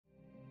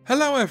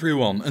Hello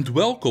everyone and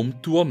welcome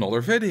to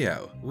another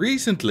video.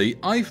 Recently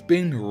I've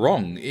been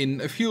wrong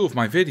in a few of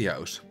my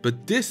videos,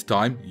 but this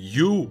time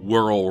you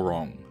were all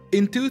wrong.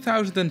 In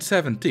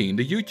 2017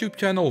 the YouTube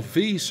channel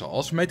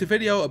Vsauce made a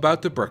video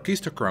about the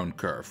brachistochrone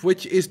curve,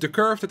 which is the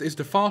curve that is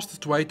the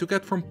fastest way to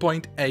get from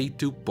point A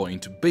to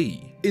point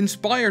B.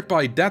 Inspired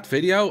by that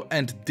video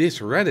and this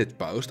Reddit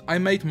post, I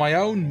made my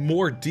own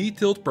more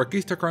detailed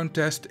brachistochrone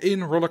test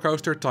in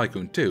Rollercoaster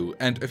Tycoon 2,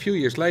 and a few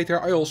years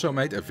later I also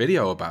made a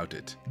video about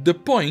it. The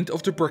point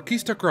of the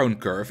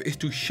brachistochrone curve is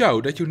to show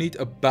that you need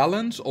a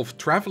balance of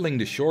traveling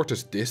the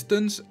shortest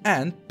distance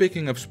and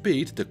picking up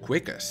speed the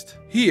quickest.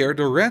 Here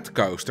the red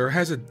coaster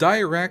has a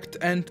direct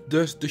and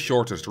thus the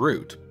shortest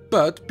route.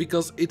 But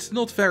because it's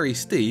not very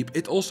steep,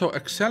 it also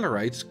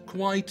accelerates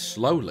quite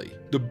slowly.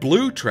 The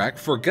blue track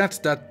forgets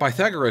that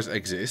Pythagoras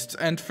exists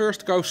and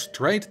first goes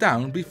straight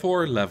down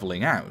before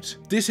leveling out.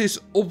 This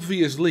is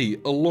obviously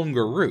a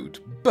longer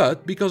route,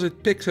 but because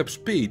it picks up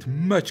speed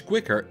much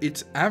quicker,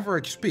 its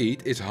average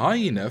speed is high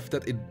enough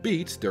that it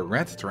beats the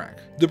red track.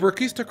 The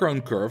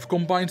brachistochrone curve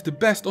combines the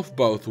best of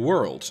both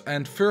worlds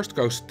and first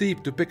goes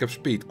steep to pick up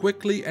speed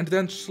quickly and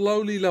then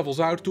slowly levels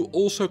out to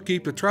also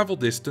keep the travel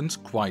distance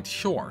quite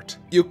short.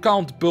 You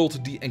can't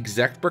build the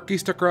exact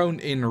brachistochrone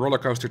in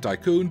Rollercoaster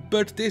Tycoon,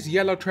 but this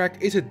yellow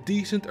track is a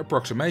decent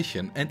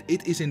approximation and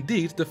it is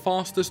indeed the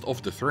fastest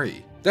of the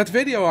three. That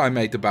video I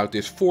made about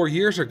this 4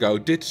 years ago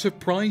did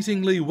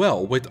surprisingly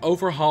well with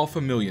over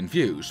 500,000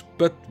 views,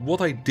 but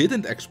what I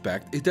didn't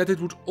expect is that it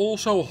would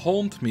also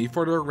haunt me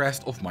for the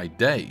rest of my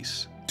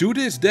days. To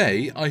this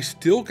day, I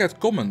still get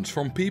comments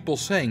from people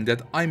saying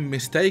that I'm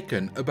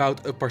mistaken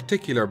about a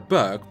particular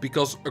bug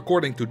because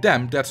according to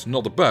them that's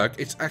not a bug,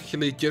 it's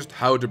actually just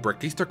how the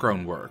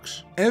brachistochrone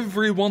works.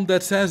 Everyone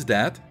that says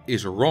that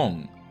is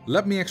wrong.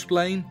 Let me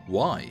explain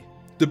why.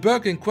 The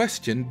bug in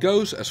question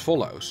goes as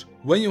follows.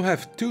 When you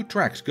have two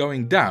tracks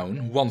going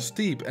down, one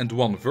steep and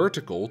one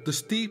vertical, the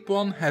steep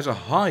one has a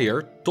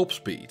higher top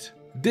speed.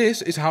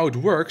 This is how it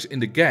works in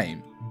the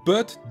game,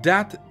 but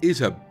that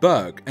is a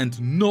bug and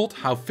not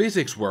how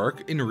physics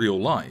work in real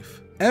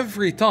life.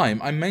 Every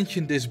time I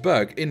mention this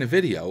bug in a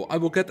video, I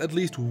will get at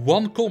least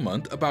one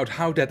comment about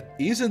how that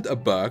isn't a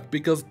bug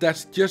because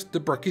that's just the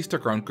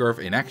brachistochrone curve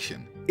in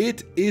action.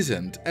 It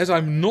isn't, as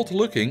I'm not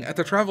looking at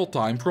the travel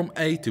time from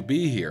A to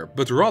B here,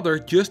 but rather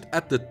just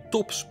at the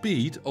top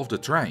speed of the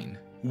train.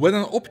 When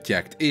an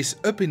object is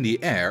up in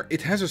the air,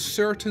 it has a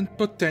certain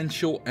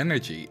potential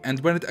energy, and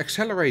when it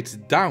accelerates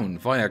down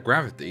via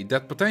gravity,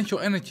 that potential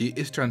energy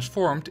is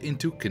transformed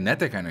into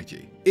kinetic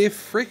energy. If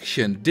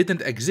friction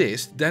didn't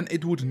exist, then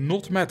it would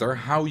not matter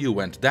how you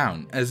went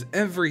down, as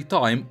every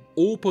time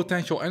all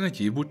potential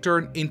energy would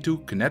turn into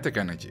kinetic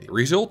energy,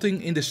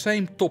 resulting in the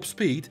same top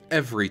speed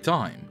every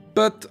time.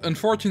 But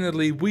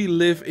unfortunately we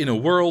live in a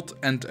world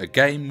and a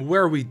game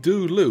where we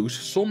do lose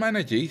some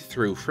energy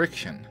through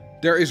friction.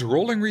 There is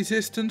rolling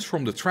resistance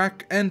from the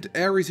track and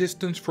air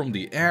resistance from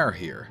the air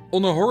here.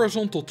 On a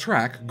horizontal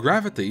track,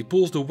 gravity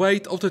pulls the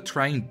weight of the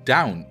train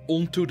down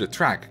onto the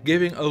track,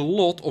 giving a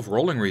lot of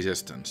rolling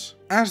resistance.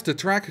 As the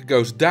track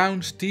goes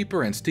down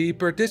steeper and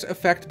steeper, this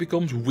effect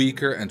becomes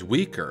weaker and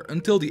weaker,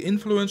 until the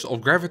influence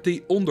of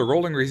gravity on the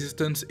rolling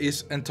resistance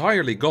is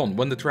entirely gone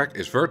when the track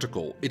is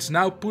vertical. It's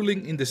now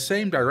pulling in the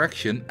same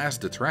direction as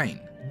the train.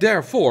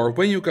 Therefore,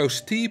 when you go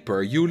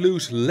steeper, you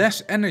lose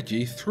less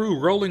energy through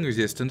rolling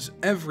resistance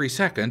every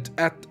second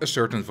at a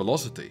certain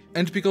velocity.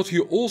 And because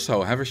you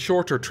also have a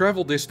shorter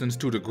travel distance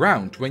to the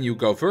ground when you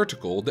go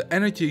vertical, the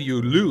energy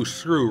you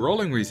lose through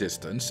rolling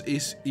resistance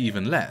is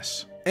even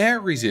less.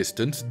 Air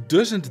resistance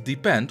doesn't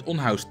depend on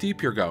how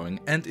steep you're going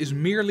and is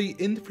merely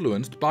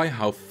influenced by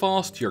how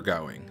fast you're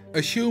going.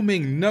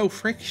 Assuming no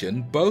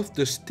friction, both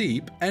the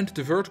steep and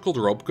the vertical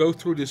drop go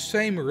through the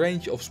same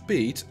range of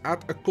speeds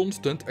at a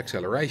constant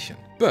acceleration.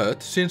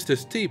 But since the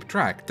steep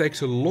track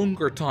takes a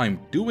longer time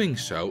doing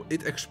so,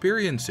 it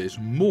experiences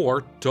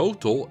more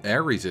total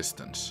air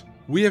resistance.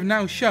 We have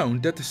now shown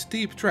that the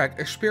steep track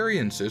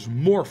experiences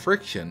more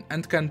friction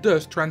and can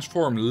thus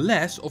transform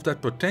less of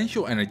that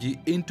potential energy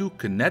into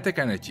kinetic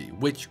energy,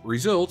 which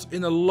results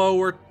in a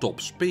lower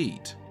top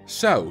speed.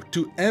 So,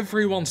 to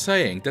everyone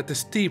saying that the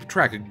steep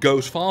track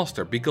goes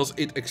faster because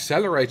it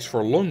accelerates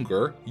for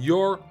longer,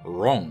 you're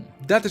wrong.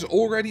 That is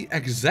already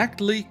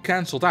exactly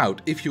cancelled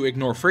out if you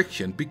ignore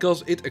friction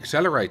because it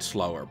accelerates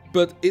slower,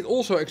 but it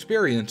also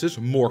experiences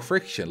more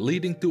friction,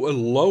 leading to a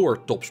lower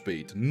top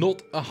speed,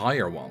 not a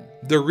higher one.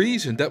 The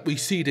reason that we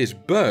see this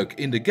bug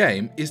in the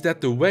game is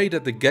that the way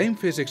that the game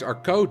physics are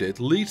coded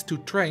leads to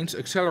trains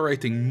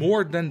accelerating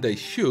more than they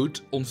should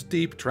on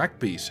steep track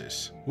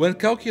pieces. When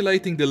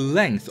calculating the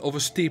length of a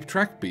steep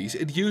track piece,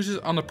 it uses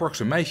an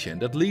approximation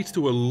that leads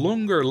to a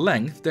longer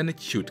length than it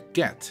should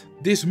get.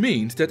 This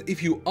means that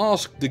if you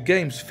ask the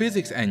game's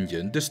physics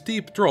engine, the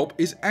steep drop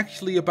is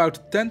actually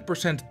about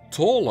 10%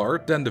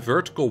 taller than the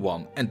vertical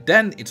one, and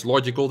then it's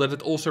logical that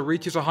it also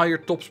reaches a higher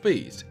top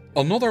speed.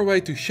 Another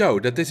way to show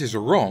that this is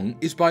wrong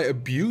is by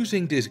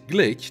abusing this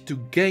glitch to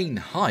gain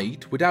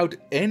height without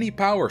any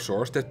power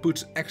source that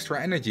puts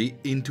extra energy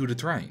into the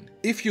train.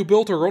 If you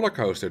build a roller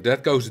coaster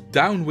that goes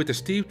down with a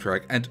steep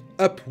track and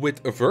up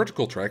with a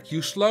vertical track, you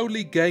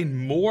slowly gain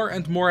more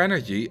and more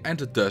energy and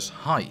thus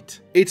height.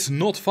 It's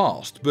not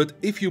fast, but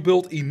if you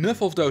build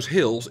enough of those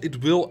hills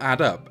it will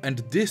add up,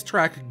 and this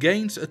track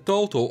gains a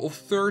total of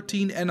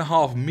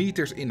 13.5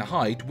 meters in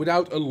height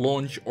without a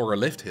launch or a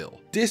lift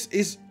hill. This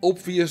is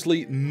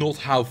obviously not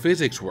how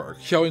physics work,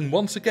 showing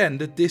once again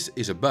that this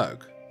is a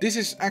bug. This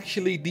is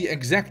actually the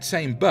exact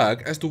same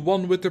bug as the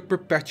one with the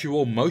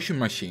perpetual motion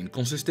machine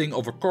consisting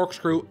of a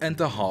corkscrew and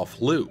a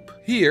half loop.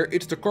 Here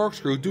it's the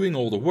corkscrew doing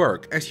all the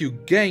work, as you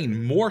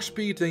gain more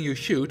speed than you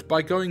shoot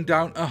by going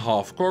down a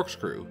half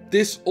corkscrew.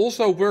 This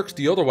also works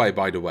the other way,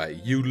 by the way.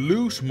 You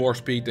lose more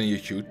speed than you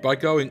shoot by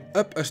going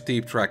up a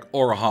steep track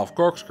or a half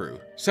corkscrew.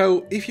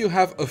 So if you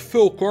have a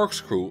full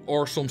corkscrew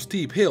or some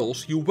steep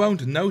hills, you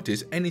won't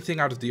notice anything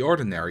out of the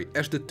ordinary,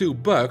 as the two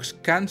bugs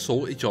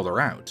cancel each other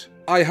out.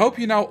 I hope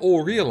you now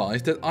all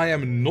realize that I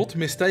am not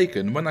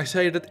mistaken when I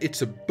say that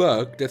it's a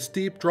bug that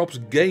steep drops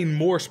gain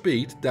more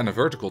speed than a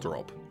vertical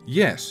drop.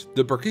 Yes,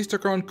 the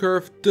brachistochrone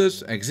curve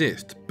does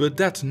exist, but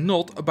that's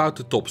not about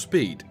the top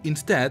speed.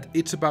 Instead,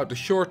 it's about the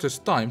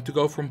shortest time to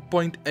go from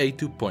point A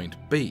to point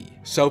B.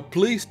 So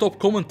please stop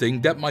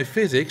commenting that my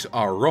physics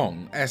are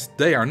wrong, as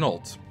they are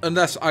not.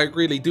 Unless I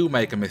really do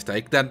make a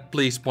mistake, then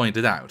please point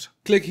it out.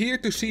 Click here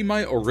to see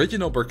my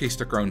original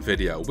brachistochrone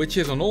video, which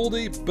is an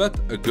oldie but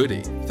a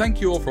goodie. Thank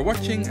you all for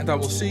watching, and I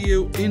will see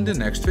you in the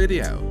next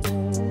video.